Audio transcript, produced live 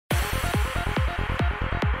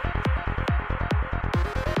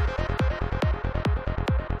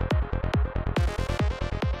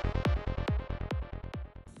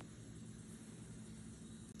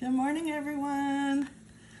everyone.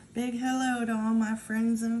 Big hello to all my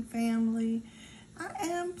friends and family. I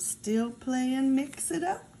am still playing Mix It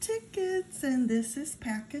Up tickets, and this is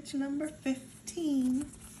package number 15.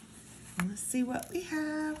 Let's see what we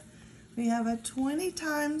have. We have a 20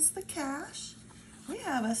 times the cash. We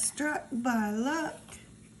have a Struck by Luck,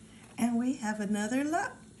 and we have another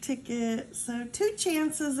luck ticket. So 2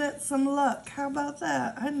 chances at some luck. How about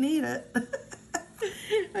that? I need it.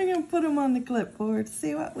 I'm going to put them on the clipboard,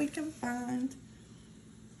 see what we can find.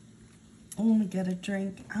 Let me get a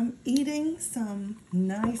drink. I'm eating some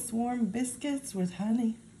nice warm biscuits with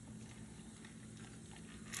honey.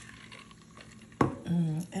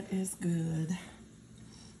 It is good.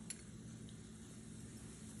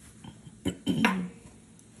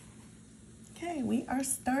 Okay, we are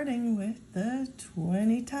starting with the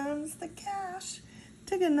 20 times the cash.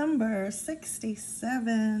 Ticket number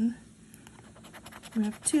 67. We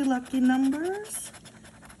have 2 lucky numbers.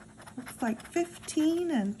 Looks like 15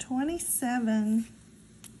 and 27.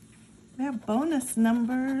 We have bonus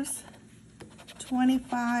numbers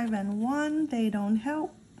 25 and 1. They don't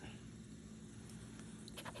help.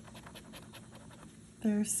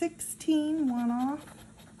 There's 16, 1 off.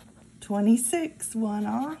 26, 1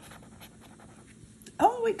 off.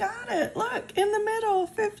 Oh, we got it. Look, in the middle,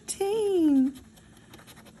 15.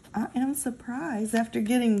 I am surprised after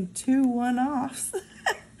getting 2 1-offs.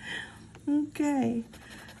 Okay,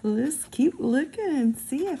 let's keep looking and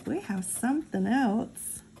see if we have something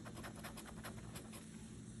else.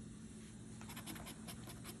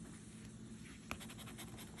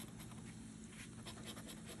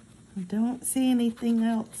 I don't see anything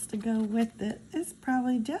else to go with it. It's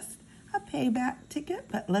probably just a payback ticket,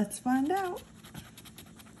 but let's find out.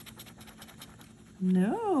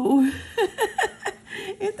 No.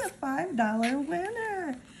 It's a $5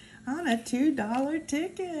 winner on a $2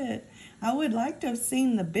 ticket. I would like to have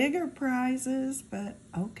seen the bigger prizes, but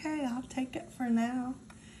okay, I'll take it for now.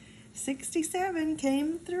 67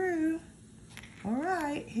 came through. All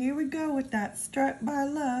right, here we go with that Struck by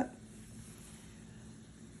Luck.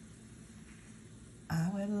 I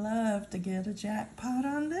would love to get a jackpot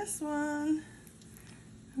on this one.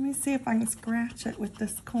 Let me see if I can scratch it with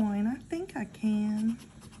this coin. I think I can.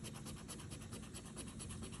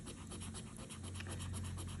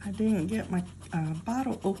 I didn't get my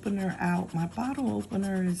bottle opener out. My bottle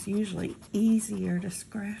opener is usually easier to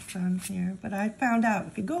scratch on here, but I found out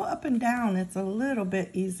if you go up and down, it's a little bit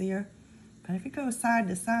easier. But if you go side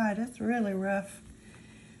to side, it's really rough.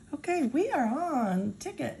 Okay, we are on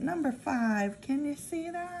ticket number 5. Can you see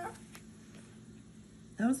that?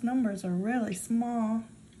 Those numbers are really small.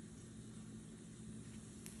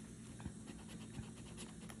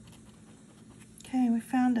 Okay, we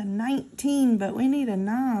found a 19, but we need a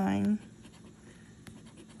 9.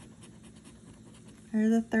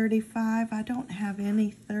 There's a 35. I don't have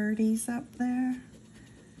any 30s up there.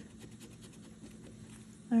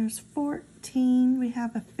 There's 14. We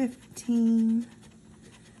have a 15.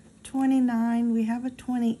 29. We have a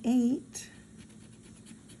 28.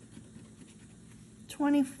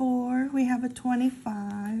 24. We have a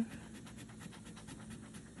 25.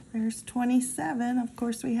 There's 27. Of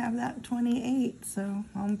course, we have that 28, so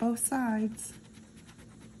on both sides.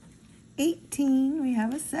 18. We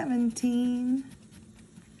have a 17.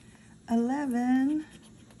 11.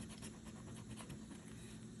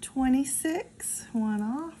 26. 1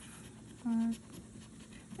 off.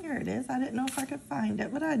 There it is. I didn't know if I could find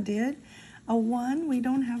it, but I did. A 1. We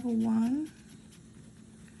don't have a 1.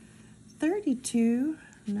 32.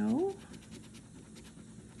 No.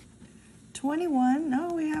 21, no,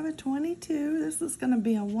 we have a 22. This is going to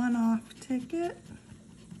be a 1-off ticket.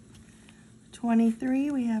 23,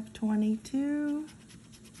 we have 22.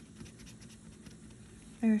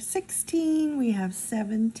 There's 16, we have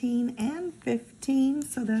 17 and 15,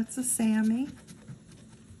 so that's a Sammy.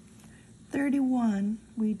 31,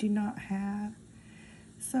 we do not have.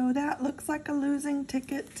 So that looks like a losing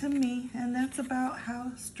ticket to me, and that's about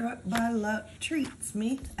how Struck by Luck treats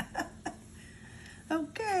me.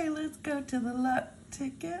 Okay, let's go to the luck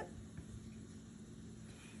ticket.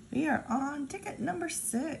 We are on ticket number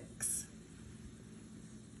 6.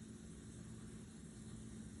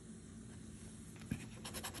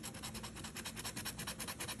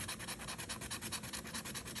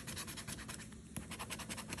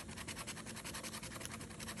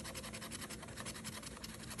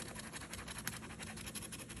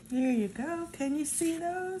 There you go. Can you see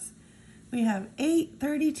those? We have 8,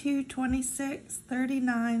 32, 26,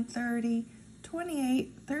 39, 30,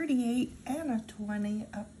 28, 38, and a 20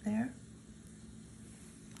 up there.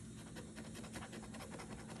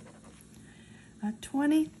 A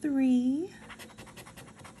 23,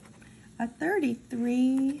 a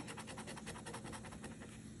 33,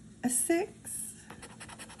 a 6,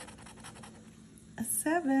 a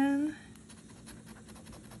 7,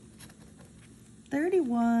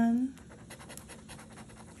 31,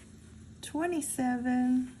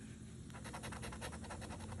 27,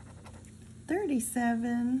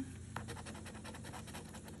 37,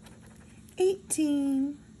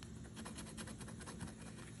 18,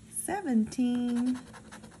 17,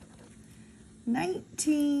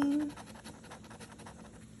 19,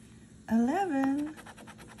 11,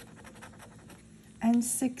 and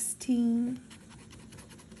 16,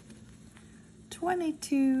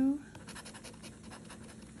 22,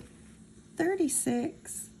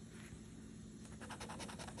 36,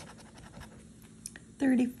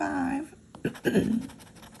 35,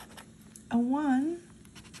 a 1,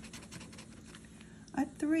 a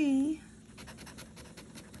 3,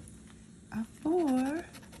 a 4,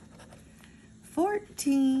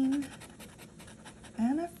 14,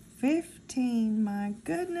 and a 15. My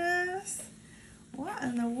goodness. What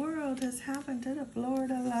in the world has happened to the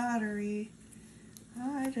Florida lottery?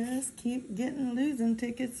 I just keep getting losing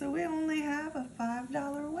tickets, so we only have a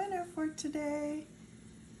 $5 winner for today.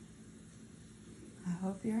 I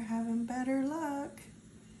hope you're having better luck.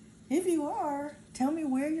 If you are, tell me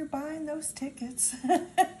where you're buying those tickets,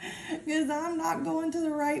 because I'm not going to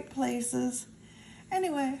the right places.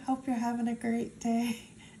 Anyway, hope you're having a great day.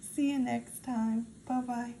 See you next time.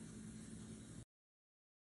 Bye-bye.